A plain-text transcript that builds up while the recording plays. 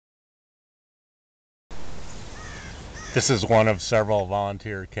This is one of several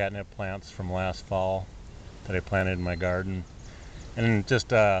volunteer catnip plants from last fall that I planted in my garden, and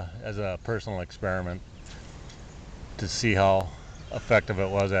just as a personal experiment to see how effective it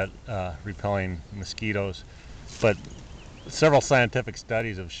was at repelling mosquitoes. But several scientific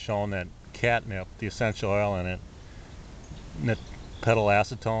studies have shown that catnip, the essential oil in it, petal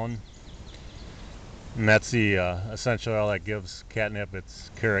acetone, and that's the essential oil that gives catnip its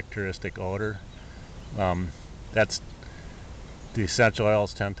characteristic odor. That's The essential oil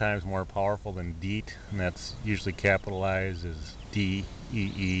is 10 times more powerful than DEET, and that's usually capitalized as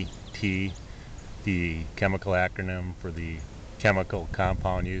DEET, the chemical acronym for the chemical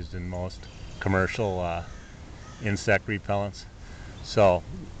compound used in most commercial insect repellents. So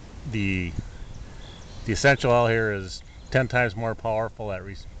the essential oil here is 10 times more powerful at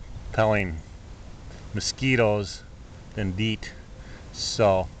repelling mosquitoes than DEET.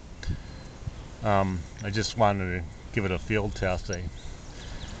 So I just wanted to give it a field test.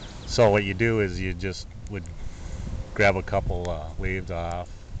 So what you do is you just would grab a couple leaves off,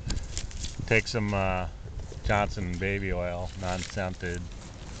 take some Johnson baby oil, non-scented,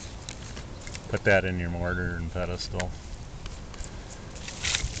 put that in your mortar and pedestal,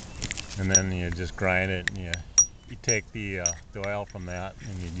 and then you just grind it, and you take the oil from that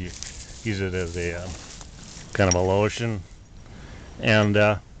and you use it as a kind of a lotion, and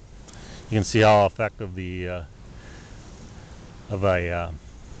you can see how effective the of a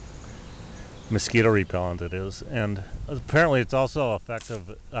mosquito repellent it is. And apparently it's also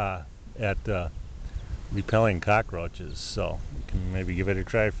effective at repelling cockroaches, so you can maybe give it a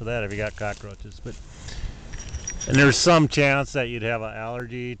try for that if you got cockroaches. And there's some chance that you'd have an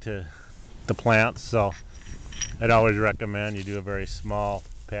allergy to the plants, so I'd always recommend you do a very small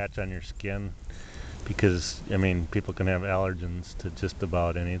patch on your skin, because I mean, people can have allergens to just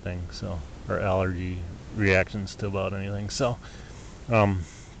about anything, so, or allergy reactions to about anything. So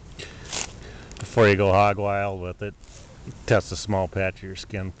before you go hog wild with it, test a small patch of your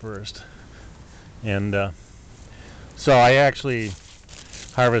skin first. And so I actually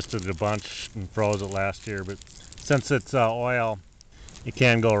harvested a bunch and froze it last year, but since it's oil, it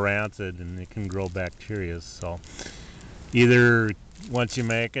can go rancid and it can grow bacteria. So either once you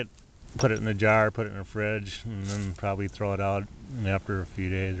make it, put it in a jar, put it in a fridge, and then probably throw it out after a few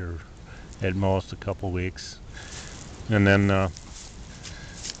days, or at most a couple weeks, and then I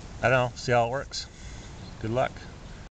don't know, see how it works. Good luck.